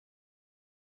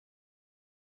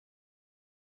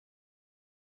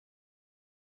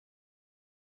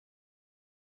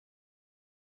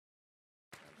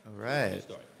All right.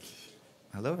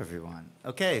 Hello, everyone.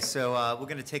 Okay, so we're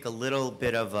going to take a little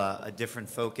bit of a different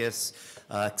focus.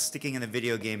 Sticking in the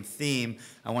video game theme,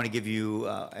 I want to give you,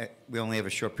 we only have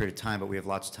a short period of time, but we have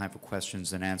lots of time for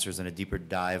questions and answers and a deeper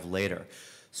dive later.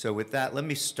 So with that, let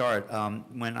me start.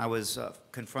 When I was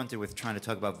confronted with trying to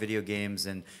talk about video games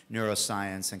and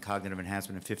neuroscience and cognitive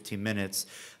enhancement in 15 minutes,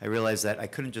 I realized that I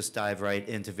couldn't just dive right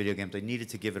into video games. I needed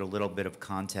to give it a little bit of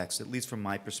context, at least from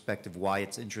my perspective, why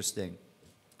it's interesting.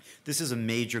 This is a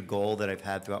major goal that I've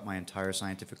had throughout my entire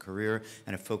scientific career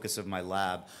and a focus of my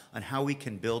lab on how we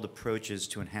can build approaches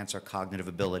to enhance our cognitive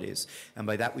abilities. And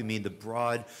by that we mean the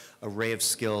broad array of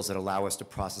skills that allow us to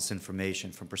process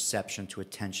information from perception to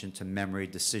attention to memory,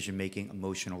 decision-making,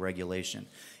 emotional regulation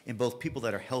in both people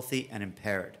that are healthy and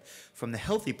impaired. From the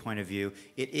healthy point of view,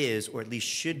 it is, or at least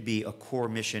should be, a core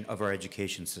mission of our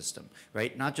education system,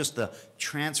 right? Not just the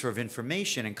transfer of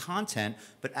information and content,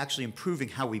 but actually improving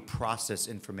how we process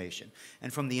information.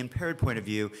 And from the impaired point of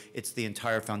view, it's the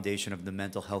entire foundation of the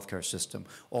mental health care system.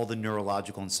 All the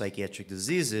neurological and psychiatric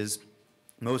diseases,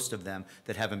 most of them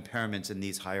that have impairments in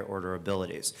these higher order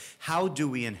abilities. How do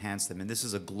we enhance them? And this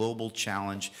is a global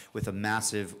challenge with a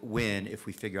massive win if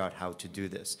we figure out how to do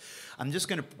this. I'm just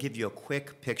going to give you a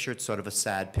quick picture. It's sort of a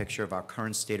sad picture of our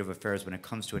current state of affairs when it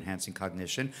comes to enhancing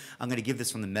cognition. I'm going to give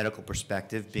this from the medical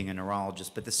perspective, being a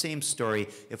neurologist, but the same story,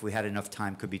 if we had enough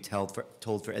time, could be told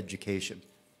for education.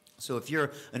 So if you're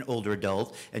an older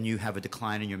adult and you have a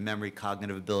decline in your memory,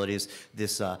 cognitive abilities,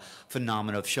 this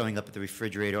phenomenon of showing up at the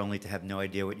refrigerator only to have no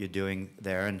idea what you're doing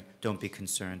there, and don't be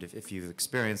concerned if you've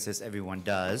experienced this, everyone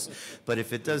does. But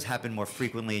if it does happen more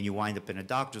frequently and you wind up in a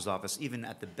doctor's office, even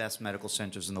at the best medical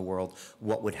centers in the world,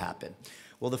 what would happen?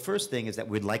 Well, the first thing is that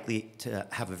we're likely to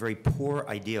have a very poor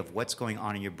idea of what's going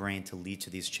on in your brain to lead to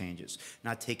these changes.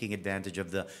 Not taking advantage of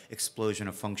the explosion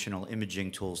of functional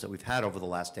imaging tools that we've had over the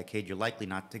last decade, you're likely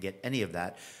not to get any of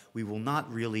that. We will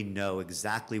not really know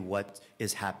exactly what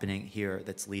is happening here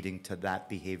that's leading to that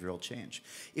behavioral change.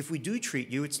 If we do treat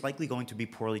you, it's likely going to be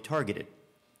poorly targeted.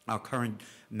 Our current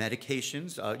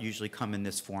medications usually come in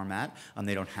this format.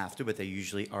 They don't have to, but they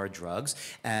usually are drugs.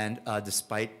 And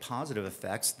despite positive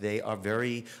effects, they are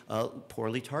very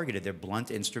poorly targeted. They're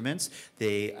blunt instruments.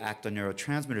 They act on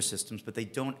neurotransmitter systems, but they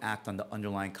don't act on the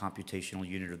underlying computational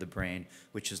unit of the brain,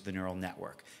 which is the neural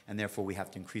network. And therefore, we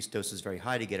have to increase doses very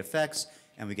high to get effects,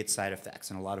 and we get side effects.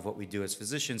 And a lot of what we do as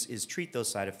physicians is treat those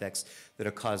side effects that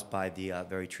are caused by the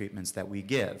very treatments that we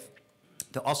give.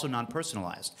 They're also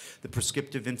non-personalized. The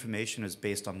prescriptive information is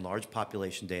based on large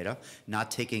population data, not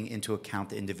taking into account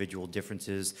the individual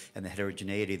differences and the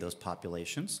heterogeneity of those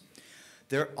populations.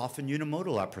 They're often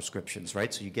unimodal, our prescriptions,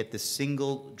 right? So you get this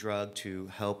single drug to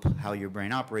help how your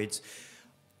brain operates,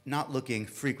 not looking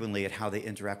frequently at how they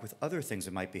interact with other things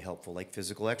that might be helpful, like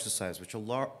physical exercise, which a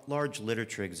large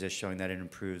literature exists showing that it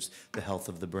improves the health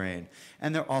of the brain.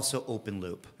 And they're also open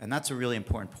loop. And that's a really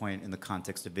important point in the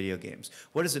context of video games.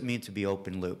 What does it mean to be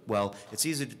open loop? Well, it's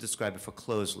easy to describe it for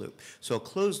closed loop. So a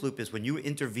closed loop is when you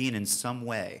intervene in some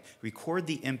way, record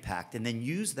the impact, and then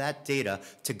use that data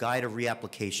to guide a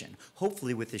reapplication,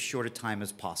 hopefully with as short a time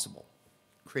as possible,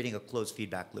 creating a closed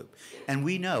feedback loop. And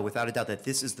we know, without a doubt, that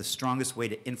this is the strongest way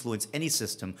to influence any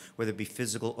system, whether it be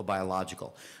physical or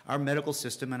biological. Our medical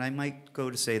system, and I might go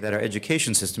to say that our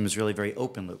education system, is really very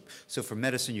open loop. So for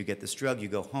medicine, you get this drug, you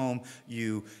go home,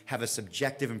 you have a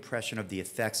subjective impression of the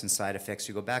effects and side effects,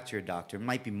 you go back to your doctor, it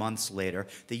might be months later,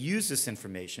 they use this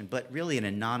information, but really in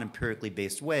a non-empirically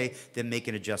based way, then make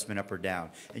an adjustment up or down.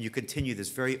 And you continue this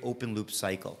very open loop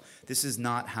cycle. This is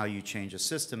not how you change a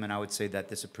system, and I would say that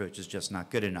this approach is just not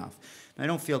good enough. And I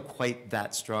don't feel quite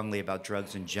that strongly about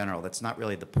drugs in general. That's not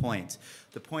really the point.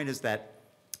 The point is that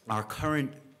our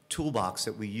current toolbox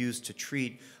that we use to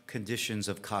treat conditions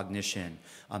of cognition,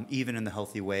 even in the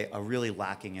healthy way, are really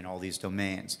lacking in all these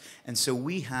domains. And so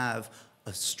we have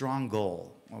a strong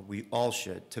goal, or we all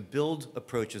should, to build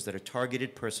approaches that are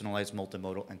targeted, personalized,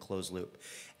 multimodal, and closed loop.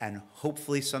 And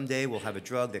hopefully someday we'll have a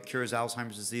drug that cures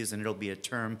Alzheimer's disease, and it'll be a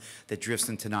term that drifts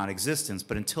into non-existence.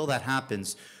 But until that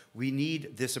happens, we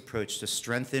need this approach to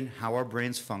strengthen how our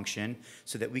brains function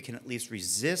so that we can at least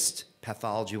resist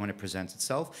pathology when it presents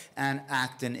itself and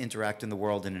act and interact in the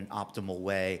world in an optimal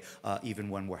way, even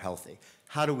when we're healthy.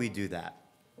 How do we do that?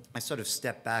 I sort of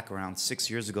stepped back around 6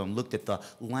 years ago and looked at the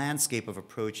landscape of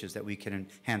approaches that we can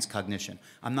enhance cognition.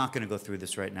 I'm not going to go through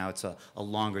this right now. It's a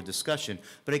longer discussion.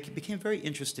 But I became very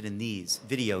interested in these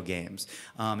video games.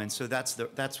 And so that's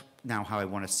now how I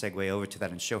want to segue over to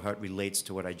that and show how it relates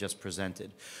to what I just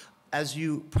presented. as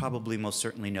you probably most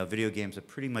certainly know, video games are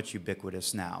pretty much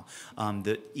ubiquitous now.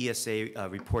 The ESA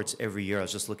reports every year. I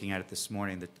was just looking at it this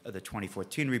morning, the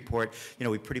 2014 report. You know,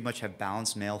 we pretty much have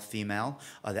balanced male, female.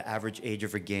 The average age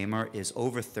of a gamer is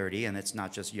over 30, and it's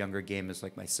not just younger gamers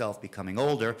like myself becoming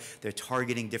older. They're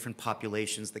targeting different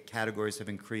populations. The categories have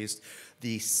increased.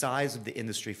 The size of the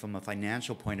industry from a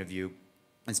financial point of view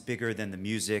is bigger than the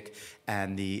music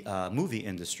and the movie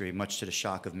industry, much to the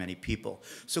shock of many people.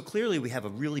 So clearly we have a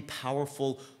really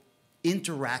powerful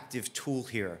interactive tool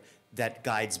here that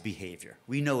guides behavior.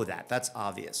 We know that, that's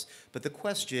obvious. But the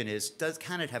question is,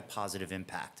 can it have positive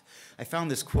impact? I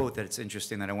found this quote that it's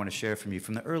interesting that I want to share from you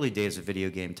from the early days of Video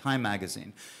Game Time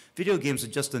magazine. Video games are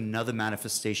just another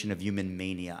manifestation of human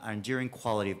mania, our enduring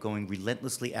quality of going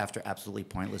relentlessly after absolutely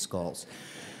pointless goals.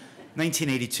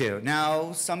 1982.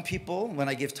 Now, some people, when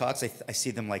I give talks, I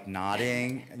see them like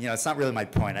nodding. You know, it's not really my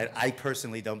point. I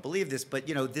personally don't believe this, but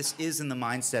you know, this is in the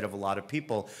mindset of a lot of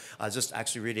people. I was just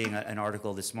actually reading an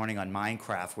article this morning on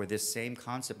Minecraft where this same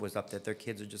concept was up, that their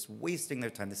kids are just wasting their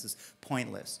time. This is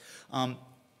pointless.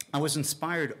 I was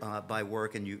inspired by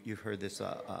work, and you heard this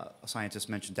scientist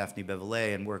mention Daphne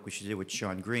Beverley, and work she did with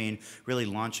Sean Green, really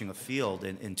launching a field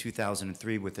in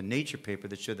 2003 with a Nature paper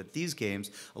that showed that these games,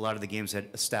 a lot of the games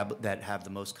that have the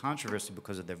most controversy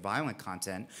because of their violent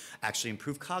content, actually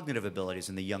improve cognitive abilities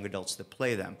in the young adults that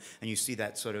play them. And you see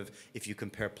that sort of if you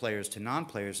compare players to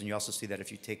non-players, and you also see that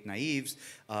if you take naive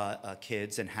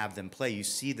kids and have them play, you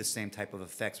see the same type of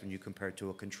effects when you compare it to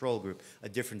a control group, a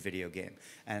different video game.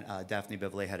 And Daphne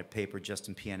Beverley had a paper just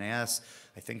in PNAS,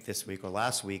 I think this week or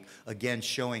last week, again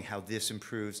showing how this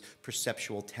improves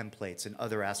perceptual templates and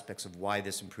other aspects of why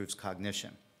this improves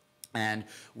cognition. And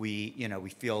we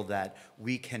feel that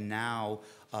we can now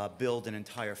build an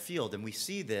entire field, and we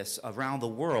see this around the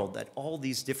world, that all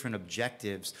these different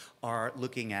objectives are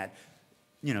looking at,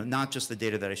 you know, not just the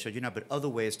data that I showed you now, but other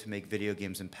ways to make video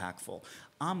games impactful.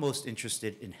 I'm most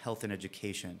interested in health and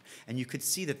education. And you could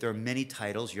see that there are many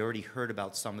titles, you already heard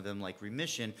about some of them like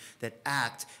Remission, that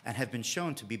act and have been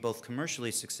shown to be both commercially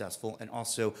successful and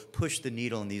also push the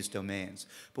needle in these domains.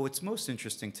 But what's most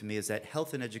interesting to me is that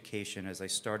health and education, as I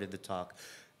started the talk,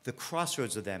 the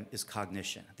crossroads of them is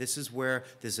cognition. This is where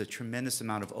there's a tremendous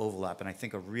amount of overlap, and I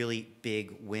think a really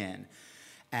big win.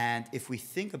 And if we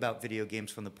think about video games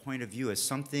from the point of view as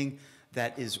something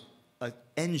that is an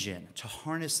engine to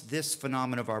harness this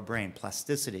phenomenon of our brain,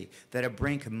 plasticity, that a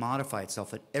brain can modify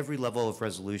itself at every level of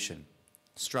resolution,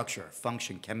 structure,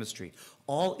 function, chemistry,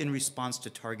 all in response to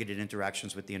targeted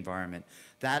interactions with the environment.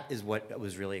 That is what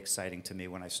was really exciting to me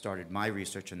when I started my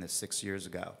research in this 6 years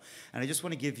ago. And I just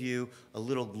want to give you a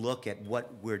little look at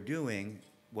what we're doing,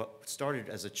 what started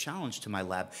as a challenge to my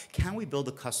lab. Can we build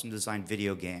a custom-designed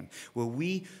video game where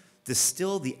we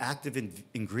distill the active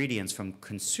ingredients from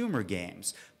consumer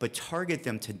games, but target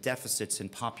them to deficits in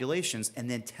populations and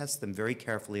then test them very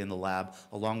carefully in the lab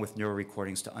along with neural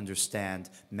recordings to understand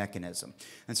mechanism.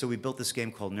 And so we built this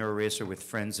game called NeuroRacer with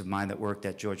friends of mine that worked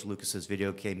at George Lucas's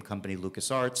video game company,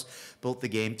 LucasArts. Built the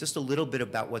game, just a little bit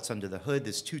about what's under the hood.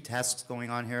 There's two tasks going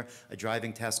on here, a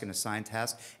driving task and a sign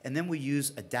task. And then we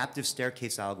use adaptive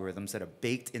staircase algorithms that are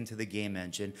baked into the game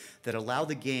engine that allow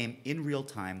the game in real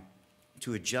time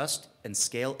to adjust and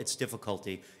scale its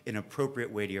difficulty in an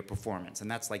appropriate way to your performance. And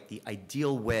that's like the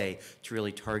ideal way to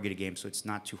really target a game so it's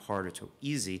not too hard or too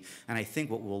easy. And I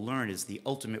think what we'll learn is the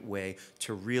ultimate way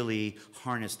to really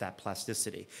harness that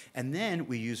plasticity. And then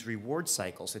we use reward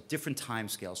cycles at different time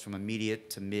scales, from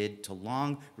immediate to mid to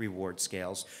long reward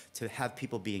scales, to have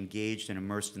people be engaged and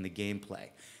immersed in the gameplay.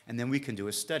 And then we can do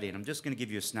a study. And I'm just going to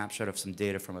give you a snapshot of some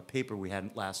data from a paper we had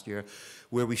last year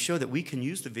where we show that we can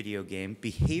use the video game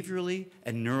behaviorally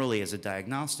and neurally as a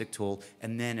diagnostic tool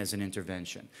and then as an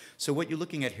intervention. So what you're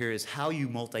looking at here is how you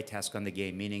multitask on the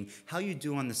game, meaning how you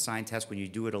do on the sign task when you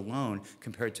do it alone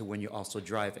compared to when you're also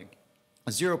driving. A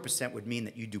 0% would mean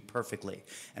that you do perfectly.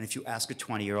 And if you ask a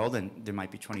 20-year-old, and there might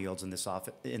be 20-year-olds in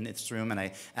this room, and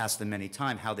I ask them many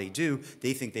times how they do,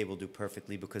 they think they will do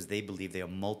perfectly because they believe they are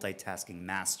multitasking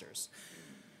masters.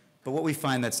 But what we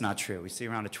find, that's not true. We see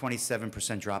around a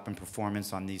 27% drop in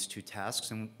performance on these two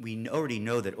tasks, and we already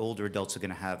know that older adults are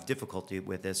going to have difficulty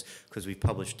with this because we've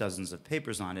published dozens of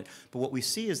papers on it. But what we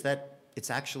see is that it's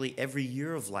actually every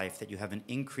year of life that you have an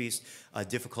increased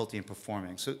difficulty in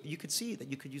performing. So you could see that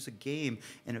you could use a game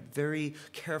in a very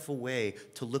careful way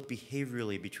to look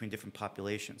behaviorally between different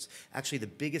populations. Actually, the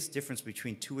biggest difference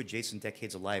between two adjacent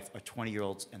decades of life are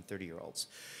 20-year-olds and 30-year-olds.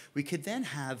 We could then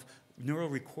have neural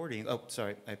recording. Oh,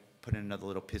 sorry, I put in another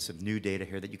little piece of new data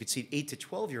here that you could see 8 to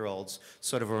 12-year-olds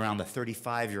sort of around the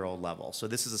 35-year-old level. So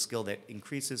this is a skill that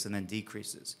increases and then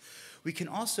decreases. We can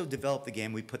also develop the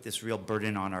game. We put this real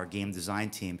burden on our game design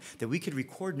team that we could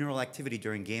record neural activity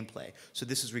during gameplay. So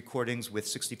this is recordings with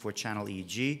 64-channel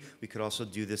EEG. We could also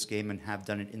do this game and have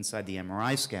done it inside the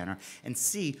MRI scanner and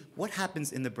see what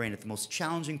happens in the brain at the most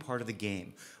challenging part of the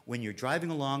game when you're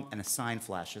driving along and a sign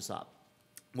flashes up.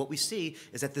 What we see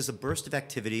is that there's a burst of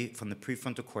activity from the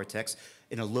prefrontal cortex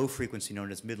in a low frequency known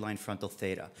as midline frontal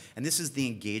theta. And this is the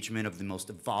engagement of the most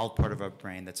evolved part of our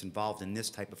brain that's involved in this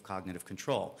type of cognitive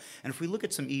control. And if we look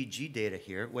at some EEG data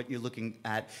here, what you're looking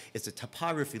at is a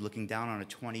topography looking down on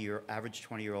a average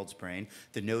 20-year-old's brain.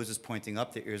 The nose is pointing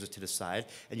up, the ears are to the side,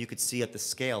 and you could see at the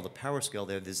scale, the power scale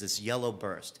there's this yellow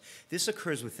burst. This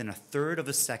occurs within a third of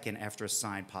a second after a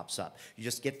sign pops up. You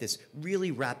just get this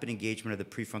really rapid engagement of the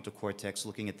prefrontal cortex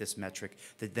looking at this metric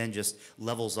that then just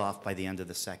levels off by the end of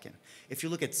the second. If you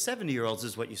look at 70-year-olds,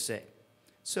 is what you see.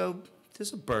 So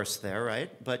there's a burst there, right?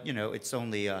 But it's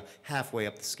only halfway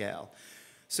up the scale.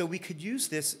 So we could use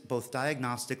this both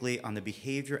diagnostically on the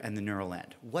behavior and the neural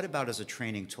end. What about as a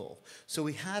training tool? So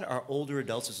we had our older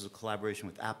adults, this was a collaboration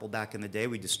with Apple back in the day.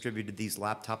 We distributed these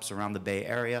laptops around the Bay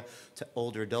Area to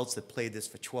older adults that played this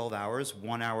for 12 hours,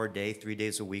 1 hour a day, 3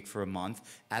 days a week for a month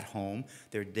at home.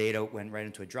 Their data went right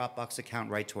into a Dropbox account,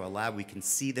 right to our lab. We can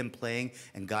see them playing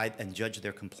and guide and judge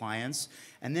their compliance.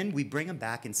 And then we bring them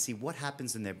back and see what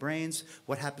happens in their brains,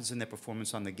 what happens in their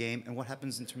performance on the game, and what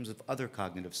happens in terms of other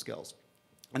cognitive skills.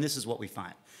 And this is what we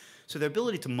find. So their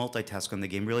ability to multitask on the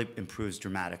game really improves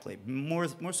dramatically, more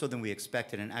so than we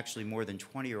expected, and actually more than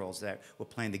 20-year-olds that were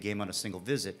playing the game on a single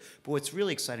visit. But what's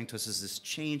really exciting to us is this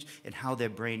change in how their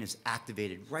brain is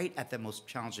activated right at the most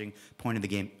challenging point of the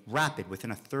game, rapid,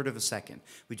 within a third of a second.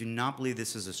 We do not believe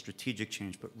this is a strategic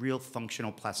change, but real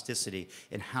functional plasticity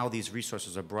in how these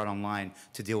resources are brought online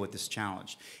to deal with this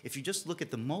challenge. If you just look at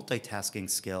the multitasking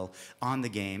skill on the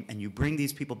game and you bring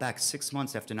these people back 6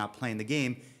 months after not playing the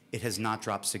game, it has not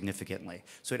dropped significantly.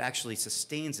 So it actually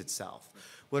sustains itself.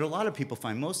 What a lot of people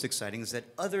find most exciting is that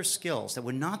other skills that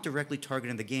were not directly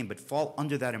targeted in the game but fall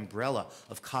under that umbrella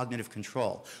of cognitive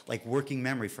control, like working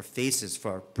memory for faces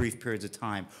for brief periods of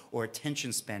time, or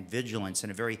attention span vigilance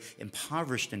in a very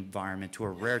impoverished environment to a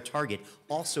rare target,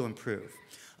 also improve.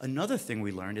 Another thing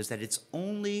we learned is that it's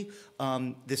only,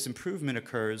 this improvement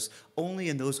occurs only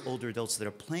in those older adults that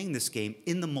are playing this game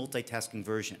in the multitasking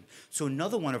version. So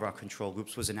another one of our control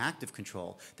groups was an active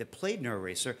control that played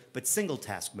NeuroRacer, but single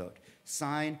task mode.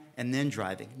 Sign and then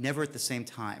driving, never at the same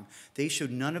time. They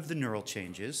showed none of the neural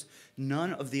changes,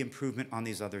 none of the improvement on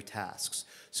these other tasks.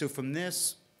 So from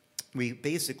this, we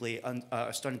basically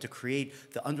are starting to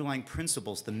create the underlying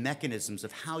principles, the mechanisms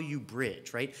of how you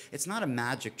bridge, right? It's not a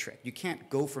magic trick. You can't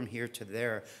go from here to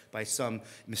there by some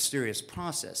mysterious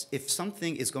process. If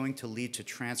something is going to lead to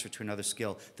transfer to another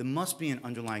skill, there must be an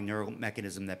underlying neural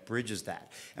mechanism that bridges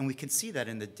that. And we can see that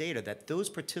in the data, that those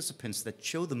participants that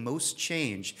show the most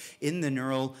change in the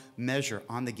neural measure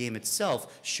on the game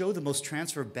itself show the most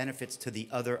transfer of benefits to the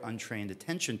other untrained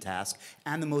attention task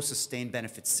and the most sustained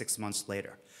benefits 6 months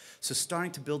later. So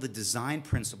starting to build the design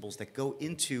principles that go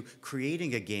into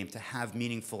creating a game to have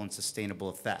meaningful and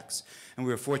sustainable effects. And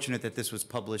we were fortunate that this was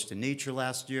published in Nature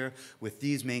last year with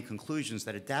these main conclusions,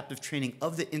 that adaptive training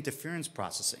of the interference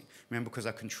processing, remember, because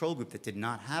our control group that did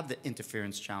not have the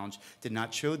interference challenge did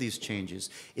not show these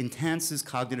changes, enhances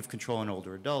cognitive control in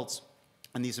older adults.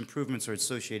 And these improvements are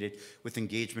associated with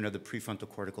engagement of the prefrontal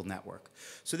cortical network.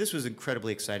 So this was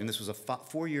incredibly exciting. This was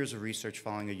 4 years of research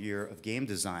following a year of game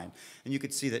design. And you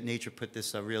could see that Nature put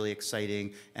this really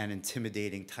exciting and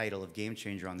intimidating title of Game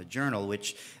Changer on the journal,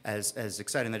 which, as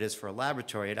exciting that is for a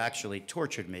laboratory, it actually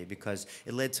tortured me because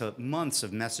it led to months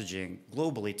of messaging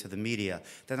globally to the media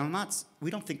that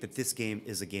we don't think that this game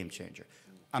is a game changer.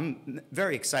 I'm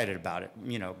very excited about it.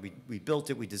 We built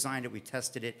it, we designed it, we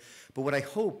tested it. But what I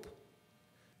hope,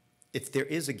 if there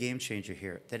is a game changer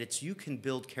here, that it's you can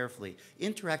build carefully,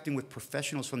 interacting with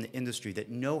professionals from the industry that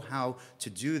know how to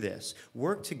do this,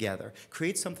 work together,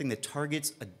 create something that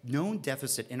targets a known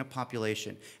deficit in a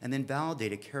population, and then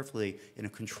validate it carefully in a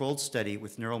controlled study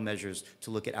with neural measures to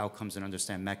look at outcomes and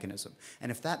understand mechanism. And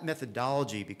if that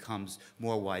methodology becomes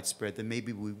more widespread, then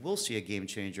maybe we will see a game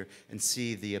changer and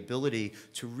see the ability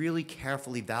to really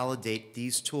carefully validate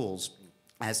these tools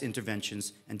as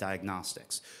interventions and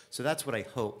diagnostics. So that's what I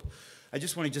hope. I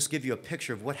just want to give you a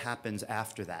picture of what happens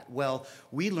after that. Well,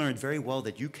 we learned very well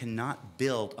that you cannot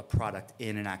build a product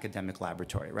in an academic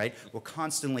laboratory, right? We're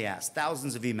constantly asked,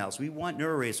 thousands of emails, we want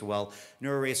NeuroRacer. Well,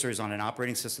 NeuroRacer is on an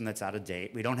operating system that's out of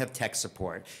date. We don't have tech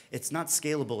support. It's not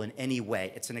scalable in any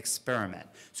way. It's an experiment.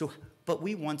 So, but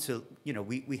we want to,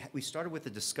 we started with the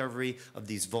discovery of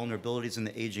these vulnerabilities in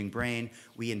the aging brain.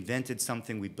 We invented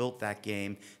something, we built that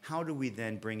game. How do we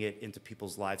then bring it into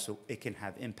people's lives so it can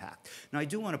have impact? Now, I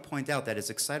do want to point out that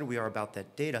as excited we are about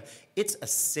that data, it's a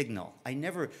signal. I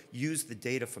never use the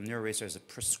data from NeuroRacer as a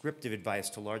prescriptive advice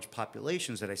to large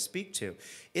populations that I speak to.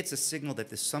 It's a signal that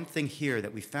there's something here,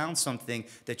 that we found something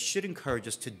that should encourage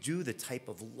us to do the type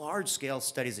of large-scale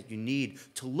studies that you need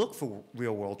to look for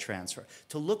real-world transfer,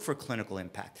 to look for clinical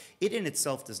impact. It in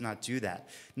itself does not do that.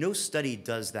 No study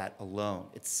does that alone.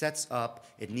 It sets up,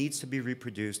 it needs to be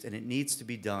reproduced, and it needs to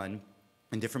be done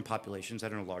in different populations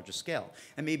at a larger scale.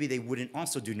 And maybe they wouldn't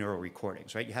also do neural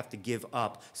recordings, right? You have to give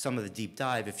up some of the deep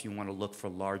dive if you want to look for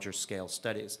larger scale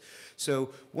studies.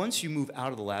 So once you move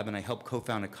out of the lab, and I helped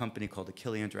co-found a company called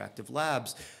Achille Interactive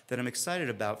Labs that I'm excited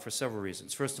about for several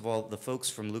reasons. First of all, the folks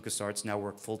from LucasArts now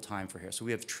work full-time for here. So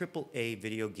we have AAA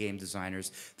video game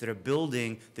designers that are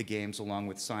building the games along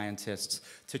with scientists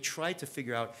to try to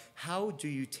figure out how do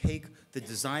you take the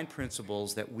design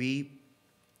principles that we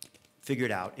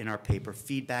figured out in our paper,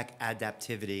 feedback,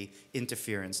 adaptivity,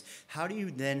 interference. How do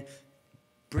you then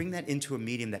bring that into a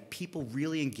medium that people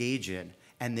really engage in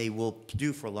and they will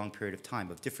do for a long period of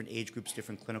time, of different age groups,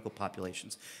 different clinical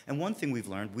populations? And one thing we've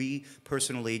learned, we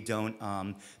personally don't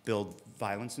build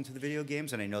violence into the video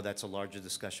games, and I know that's a larger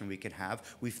discussion we can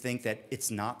have. We think that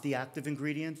it's not the active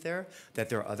ingredient there, that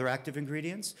there are other active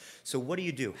ingredients. So what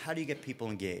do? How do you get people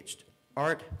engaged?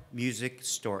 Art, music,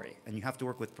 story. And you have to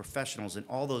work with professionals in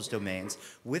all those domains,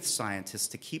 with scientists,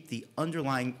 to keep the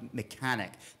underlying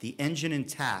mechanic, the engine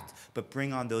intact, but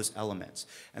bring on those elements.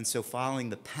 And so following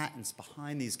the patents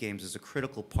behind these games is a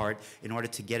critical part in order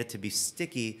to get it to be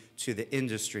sticky to the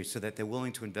industry so that they're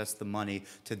willing to invest the money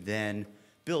to then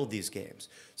build these games.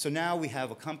 So now we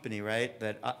have a company, right,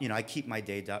 that, I keep my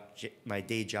day job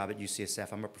at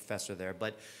UCSF. I'm a professor there,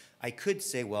 but I could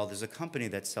say, well, there's a company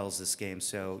that sells this game,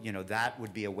 so that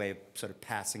would be a way of sort of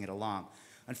passing it along.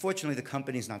 Unfortunately, the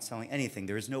company's not selling anything.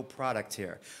 There is no product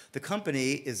here. The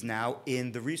company is now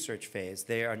in the research phase.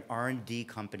 They are an R&D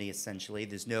company, essentially.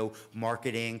 There's no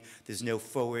marketing. There's no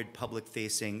forward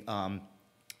public-facing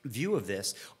view of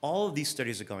this. All of these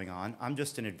studies are going on. I'm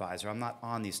just an advisor. I'm not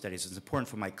on these studies. It's important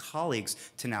for my colleagues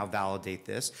to now validate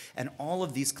this. And all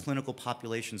of these clinical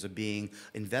populations are being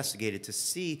investigated to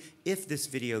see if this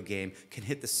video game can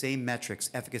hit the same metrics,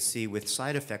 efficacy with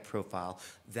side effect profile,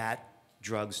 that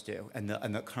drugs do, and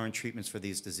the current treatments for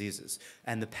these diseases.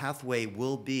 And the pathway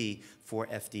will be for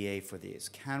FDA for these.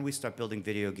 Can we start building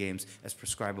video games as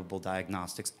prescribable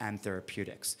diagnostics and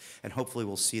therapeutics? And hopefully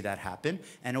we'll see that happen,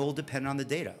 and it will depend on the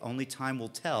data. Only time will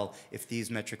tell if these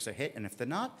metrics are hit, and if they're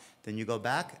not, then you go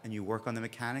back and you work on the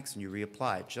mechanics and you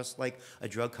reapply, just like a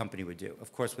drug company would do.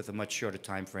 Of course, with a much shorter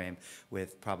time frame,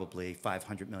 with probably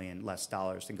 $500 million less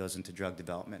dollars than goes into drug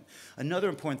development. Another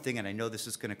important thing, and I know this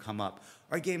is going to come up,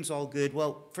 are games all good?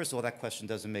 Well, first of all, that question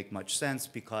doesn't make much sense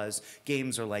because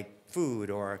games are like food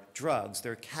or drugs.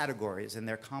 They're categories and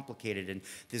they're complicated and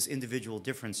there's individual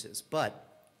differences.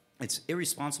 But it's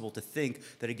irresponsible to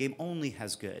think that a game only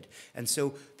has good. And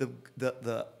so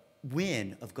the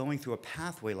win of going through a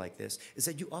pathway like this is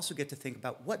that you also get to think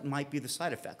about what might be the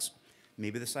side effects.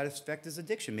 Maybe the side effect is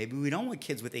addiction. Maybe we don't want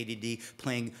kids with ADD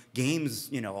playing games,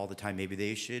 all the time. Maybe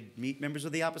they should meet members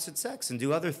of the opposite sex and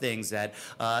do other things that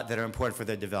are important for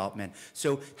their development.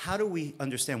 So how do we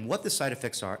understand what the side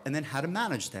effects are and then how to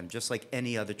manage them, just like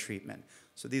any other treatment?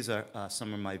 So these are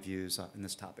some of my views in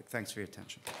this topic. Thanks for your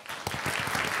attention.